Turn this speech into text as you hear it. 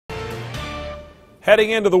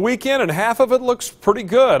Heading into the weekend, and half of it looks pretty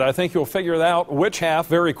good. I think you'll figure out which half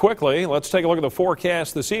very quickly. Let's take a look at the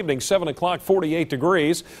forecast this evening. 7 o'clock, 48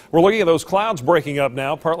 degrees. We're looking at those clouds breaking up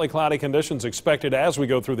now. Partly cloudy conditions expected as we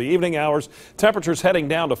go through the evening hours. Temperatures heading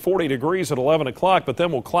down to 40 degrees at 11 o'clock, but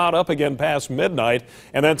then we'll cloud up again past midnight.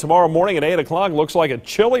 And then tomorrow morning at 8 o'clock, looks like a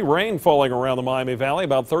chilly rain falling around the Miami Valley,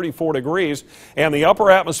 about 34 degrees. And the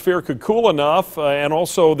upper atmosphere could cool enough, and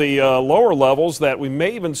also the lower levels, that we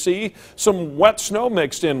may even see some wet snow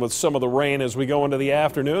mixed in with some of the rain as we go into the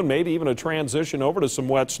afternoon, maybe even a transition over to some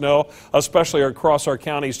wet snow, especially across our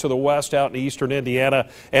counties to the west, out in eastern Indiana,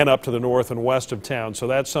 and up to the north and west of town. So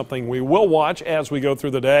that's something we will watch as we go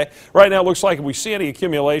through the day. Right now it looks like if we see any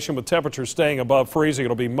accumulation with temperatures staying above freezing,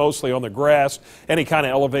 it'll be mostly on the grass, any kind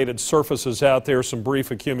of elevated surfaces out there, some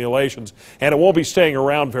brief accumulations, and it won't be staying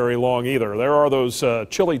around very long either. There are those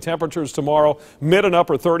chilly temperatures tomorrow, mid and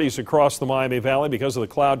upper 30s across the Miami Valley because of the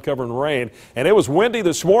cloud cover and rain, and it was windy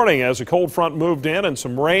this morning as a cold front moved in and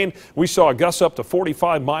some rain. We saw gusts up to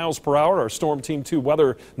 45 miles per hour at our Storm Team 2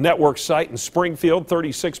 Weather Network site in Springfield,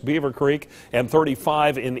 36 Beaver Creek, and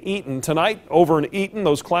 35 in Eaton. Tonight over in Eaton,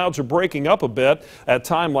 those clouds are breaking up a bit at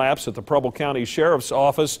time lapse at the Preble County Sheriff's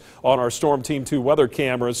Office on our Storm Team 2 weather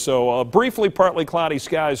cameras. So briefly partly cloudy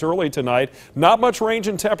skies early tonight. Not much range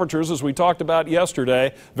in temperatures as we talked about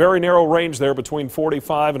yesterday. Very narrow range there between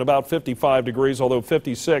 45 and about 55 degrees, although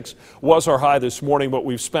 56 was our high this morning, but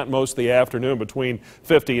we've spent most of the afternoon between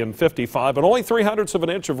 50 and 55, and only 0.03 of an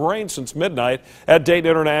inch of rain since midnight at Dayton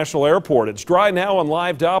International Airport. It's dry now on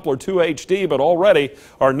live Doppler 2 HD, but already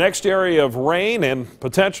our next area of rain and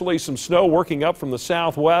potentially some snow working up from the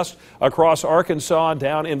southwest across Arkansas and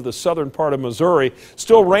down into the southern part of Missouri.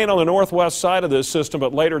 Still rain on the northwest side of this system,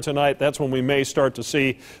 but later tonight that's when we may start to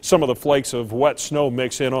see some of the flakes of wet snow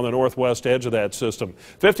mix in on the northwest edge of that system.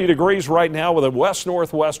 50 degrees right now with a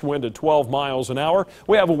west-northwest wind at 12 miles an hour.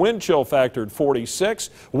 We have a wind chill factor at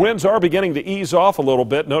 46. Winds are beginning to ease off a little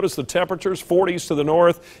bit. Notice the temperatures, 40s to the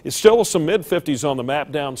north. It's still some mid-50s on the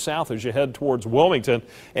map down south as you head towards Wilmington.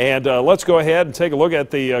 And let's go ahead and take a look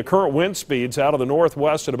at the current wind speeds out of the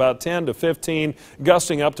northwest at about 10 to 15,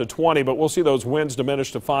 gusting up to 20, but we'll see those winds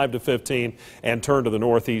diminish to 5 to 15 and turn to the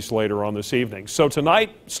northeast later on this evening. So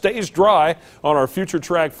tonight stays dry on our future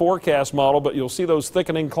track forecast model, but you'll see those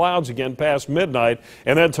thickening clouds again past midnight.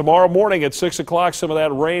 And then tomorrow morning at 6 o'clock, some of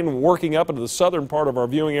that rain working up into the southern part of our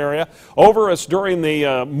viewing area. Over us during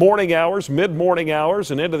the morning hours, mid-morning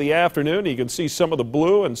hours, and into the afternoon, you can see some of the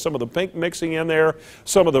blue and some of the pink mixing in there,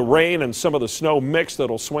 some of the rain and some of the snow mix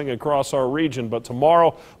that'll swing across our region. But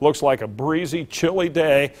tomorrow looks like a breezy, chilly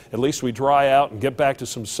day. At least we dry out and get back to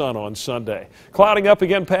some sun on Sunday. Clouding up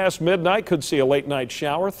again past midnight, could see a late night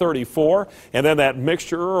shower, 34, and then that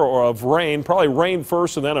mixture of rain, probably rain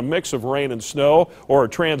first and then a mix of rain and snow, or a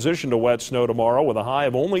transition to wet snow tomorrow with a high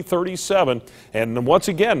of only 37. And once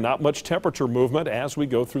again, not much temperature movement as we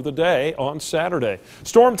go through the day on Saturday.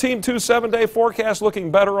 Storm Team 2 7-day forecast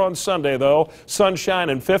looking better on Sunday, though. Sunshine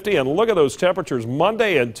and 50, and look at those temperatures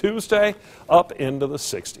Monday and Tuesday up into the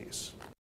 60s.